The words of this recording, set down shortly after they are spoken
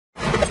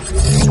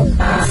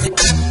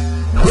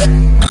Welcome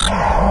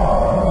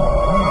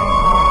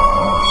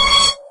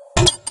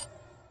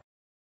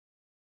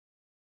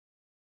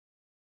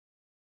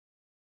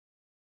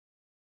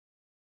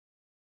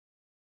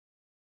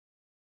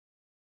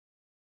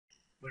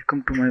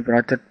to my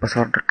project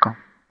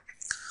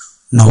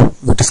Now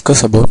we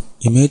discuss about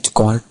image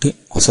quality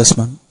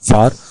assessment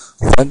for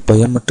fact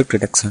biometric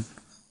detection,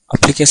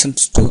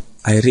 applications to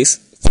iris,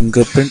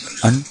 fingerprint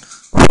and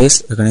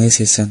face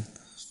recognition.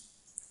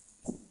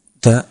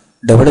 The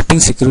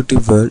developing security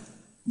world,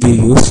 we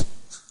use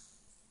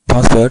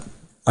password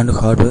and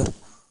hardware,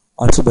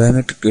 also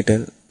biometric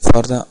detail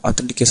for the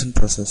authentication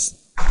process.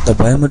 The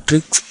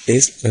biometrics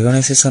is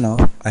recognition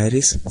of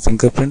iris,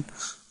 fingerprint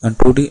and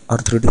 2D or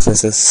 3D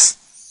faces.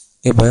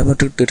 A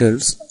biometric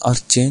details are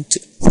changed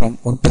from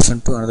one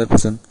person to another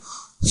person,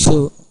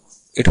 so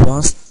it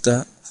was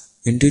the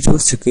individual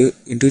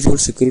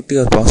security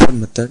or password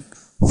method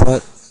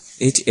for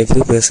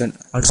every person,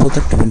 also the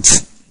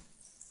twins,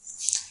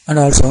 and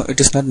also it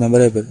is not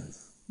memorable.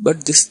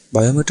 But this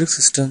biometric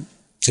system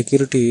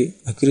security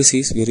accuracy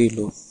is very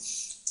low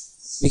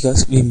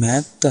because we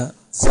map the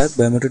fact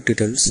biometric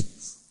details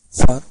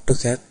to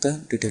hack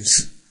the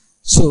details.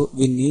 So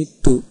we need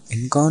to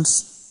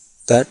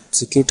enhance that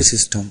security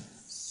system.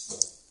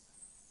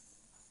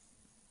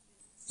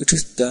 It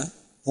is the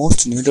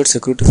most needed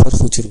security for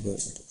future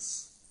world.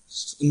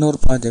 In our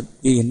project,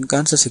 we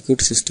enhance the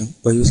security system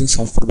by using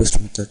software-based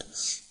method.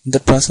 In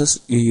that process,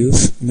 we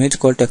use image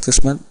quality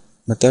assessment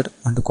method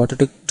and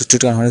quantitative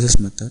district analysis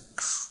method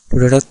to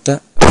detect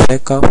the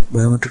fake of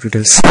biometric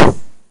details.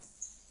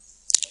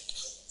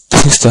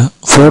 This is the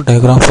flow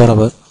diagram for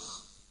our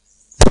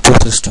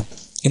support system.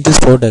 In this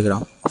flow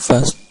diagram,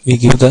 first we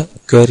give the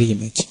query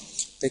image.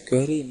 The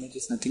query image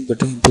is nothing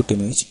but an input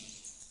image.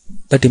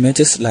 That image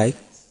is like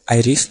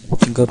iris,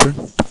 fingerprint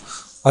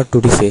or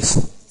 2D face.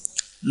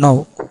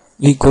 Now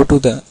we go to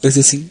the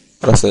resizing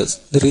process.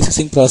 The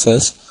resizing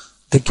process,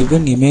 the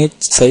given image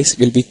size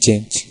will be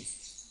changed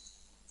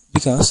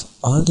because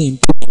all the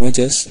input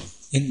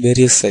images in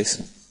various size.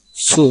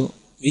 So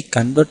we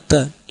convert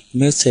the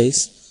image size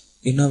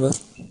in our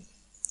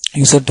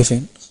user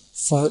define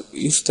for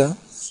use the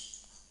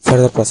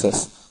further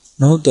process.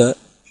 Now the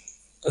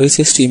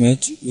resized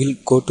image will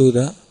go to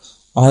the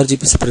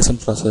RGB separation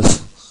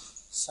process.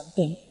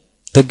 Sometimes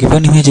the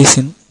given image is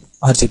in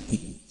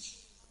RGB,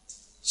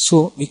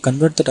 so we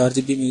convert that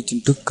RGB image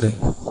into gray.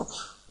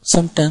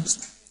 Sometimes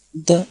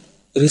the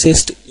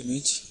resized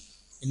image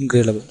in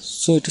gray level,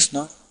 so it is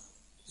not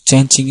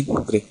changing in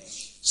gray,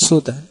 so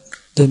that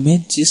the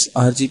image is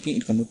RGB,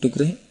 it convert to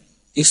gray,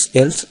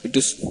 else it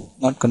is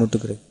not convert to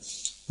gray.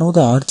 Now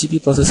the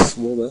RGB process is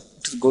over,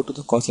 it will go to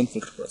the Gaussian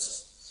filter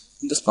process.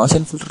 In this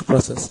Gaussian filter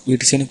process, we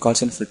design a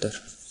Gaussian filter.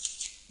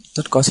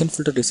 That Gaussian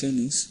filter design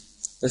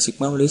is the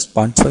sigma value is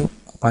 0.5,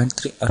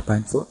 0.3 or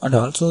 0.4, and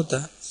also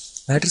the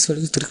matrix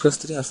value is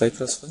 3x3 or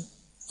 5x5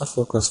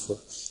 or 4x4.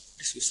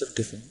 It is user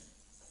defined.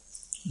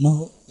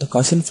 Now the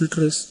Gaussian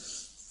filter is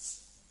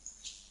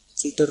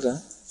filter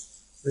the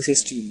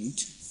resized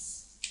image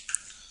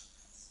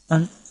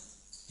and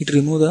it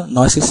remove the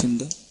noises in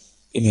the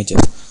images.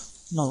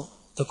 Now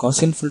the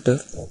Gaussian filter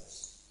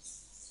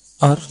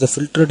or the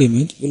filtered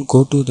image will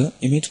go to the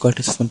image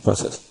quality assessment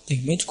process. The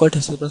image quality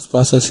assessment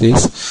process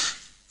is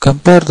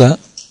compare the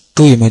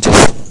two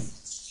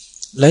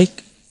images,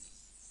 like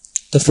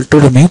the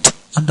filtered image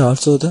and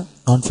also the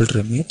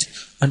non-filtered image,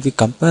 and we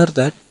compare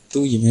that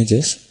two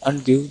images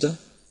and give the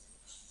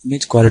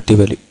image quality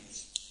value,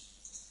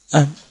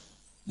 and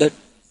that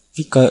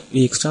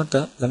we extract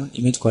the 11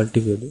 image quality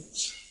value.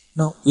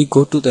 Now we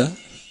go to the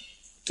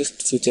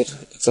test feature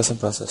extraction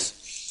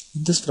process.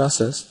 In this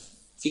process,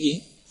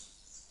 we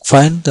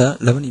find the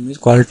 11 image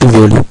quality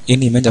value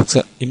in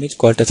image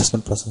quality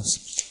assessment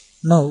process.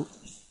 Now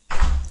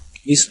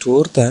we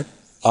store that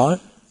all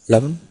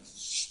 11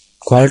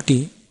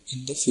 quality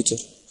in the feature.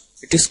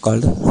 It is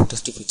called the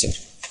test feature.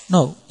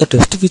 Now the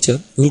test feature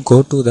will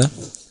go to the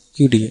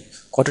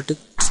QDA, quantitative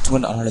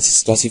distribution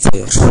analysis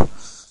classifier,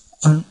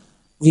 and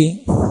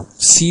we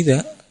see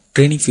the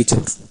training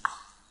feature.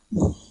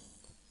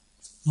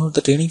 Now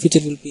the training feature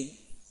will be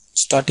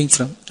starting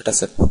from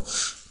dataset,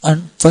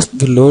 and first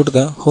we load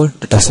the whole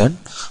dataset,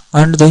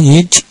 and the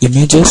each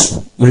images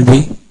will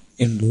be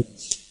in loop.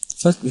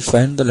 First we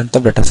find the length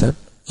of dataset,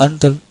 and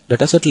the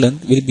dataset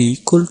length will be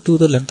equal to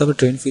the length of the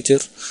train feature.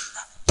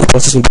 The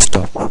process will be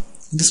stopped.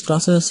 This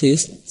process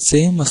is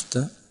same as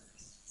the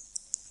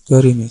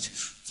query image.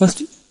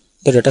 First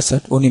the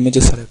dataset one image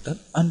is selected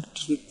and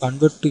it will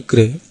convert to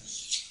gray,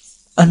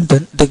 and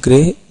then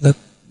the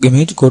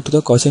image go to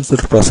the Gaussian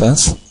filter process.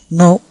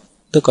 Now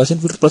the Gaussian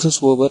filter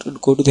process over,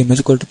 it go to the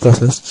image quality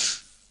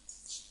process,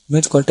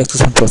 image quality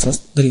assessment process.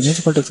 The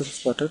image quality assessment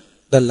started,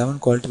 the 11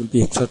 quality will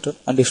be extracted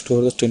and we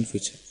store the trend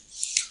feature,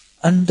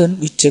 and then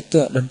we check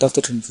the length of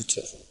the trend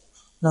feature.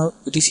 Now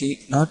it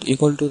is not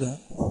equal to the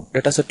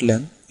dataset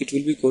length, it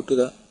will be go to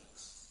the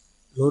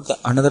load the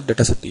another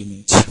dataset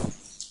image.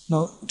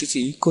 Now it is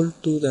equal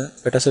to the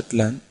dataset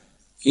length,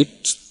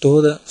 it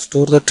store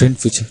the trend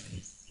feature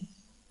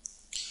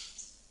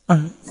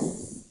and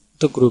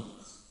the group.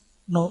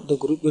 Now the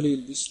group value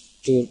will be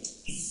stored.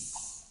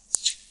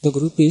 The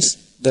group is,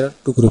 there are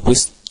two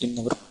groups in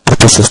our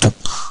proposed system.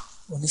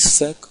 One is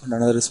fake and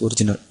another is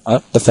original.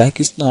 The fake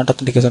is not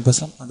authentication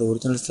person and the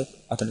original is the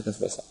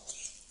authentication person.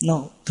 Now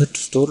that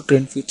store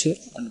train feature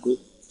and group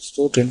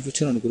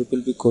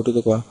will be go to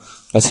the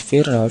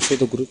classifier, and also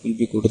the group will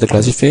be go to the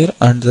classifier,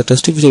 and the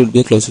test feature will be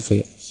a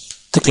classifier.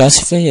 The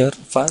classifier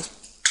first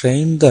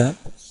train the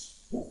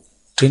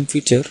train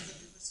feature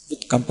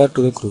with compared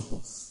to the group.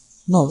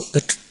 Now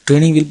the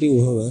training will be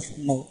over.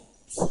 Now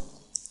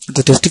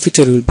the test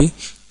feature will be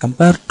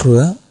compared to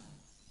the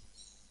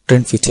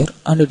train feature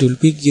and it will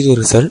be give the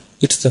result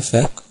it's the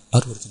fake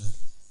or original.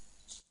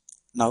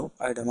 Now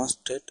I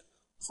demonstrate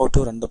how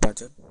to run the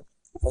project.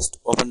 First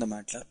open the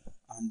MATLAB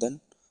and then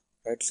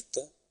right click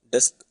the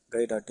desk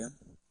guide.m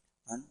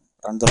and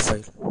run the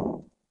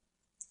file.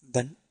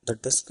 Then the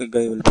desk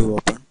guide will be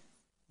open.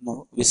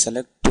 Now we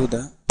select to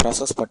the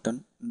process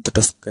button in the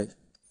desk guide.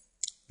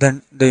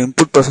 Then the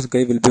input process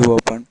guide will be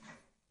open.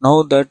 Now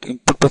that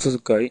input process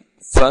guide,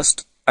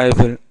 first I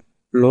will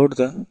load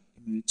the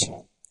image.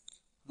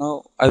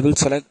 Now I will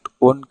select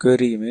one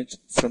query image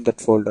from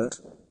that folder.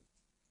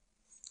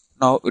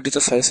 Now it is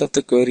the size of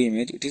the query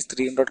image, it is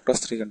 300 plus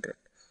 300.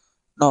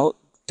 Now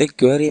the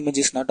query image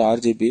is not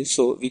RGB,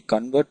 so we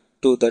convert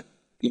to that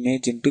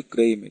image into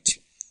gray image.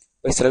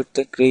 I select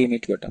the gray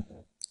image button.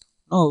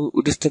 Now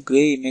it is the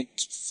gray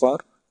image for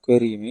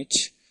query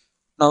image.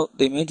 Now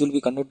the image will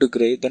be converted to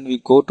gray, then we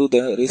go to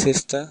the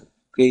resize the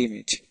gray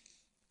image.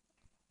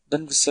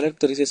 Then we select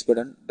the resize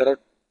button. There are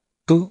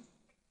two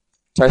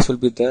choices will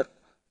be there.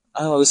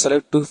 Now I will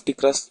select 250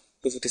 cross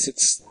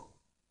 256.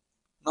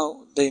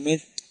 Now the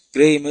image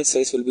gray image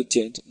size will be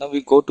changed. Now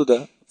we go to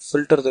the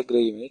filter the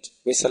gray image.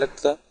 We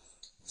select the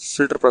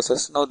filter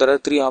process. Now there are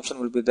three options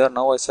will be there.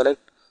 Now I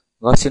select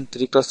Gaussian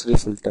 3 cross 3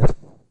 filter.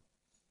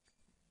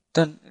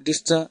 Then it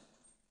is the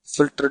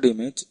filtered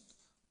image.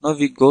 Now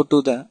we go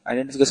to the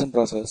identification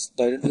process.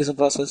 The identification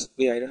process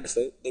we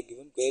identify the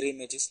given query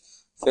image is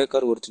fake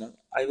or original.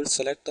 I will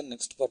select the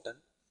next button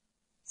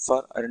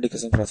for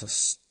identification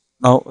process.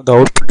 Now the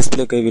output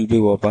display guide will be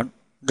open.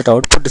 That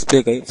output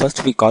display guide,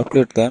 first we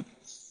calculate the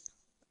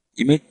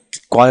image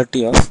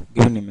quality of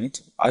given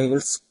image. I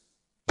will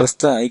press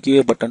the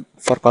IQA button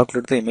for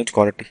calculate the image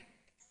quality.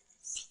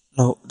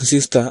 Now this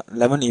is the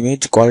 11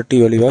 image quality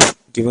value of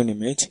given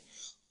image.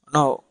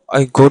 Now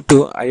I go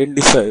to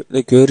identify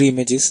the query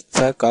image is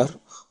fake or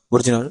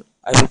original.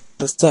 I will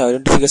press the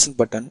identification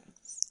button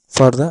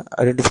for the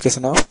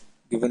identification of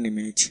given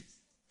image.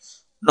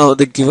 Now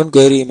the given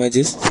query image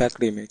is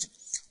fake image.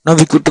 Now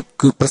we could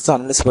press the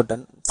analysis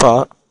button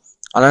for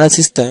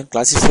analysis the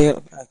classifier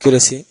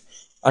accuracy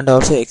and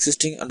also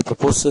existing and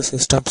proposed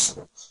systems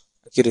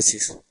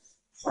accuracies.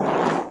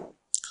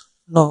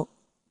 Now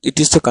it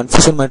is the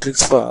confusion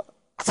matrix for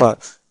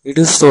it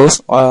is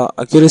shows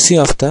accuracy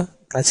of the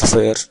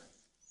classifier.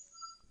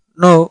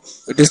 Now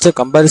it is the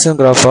comparison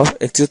graph of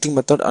existing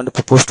method and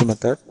proposed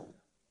method.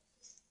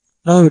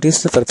 Now it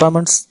is the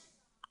performance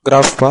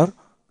graph for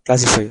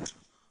classifier.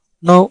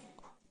 Now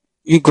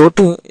we go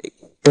to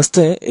press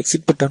the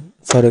exit button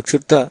for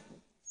exit the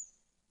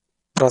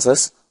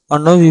process,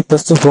 and now we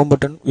press the home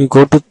button, we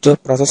go to the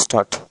process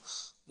start.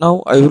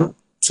 Now I will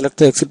select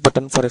the exit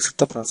button for exit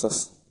the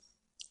process.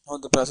 Now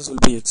the process will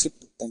be exit.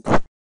 Thank you.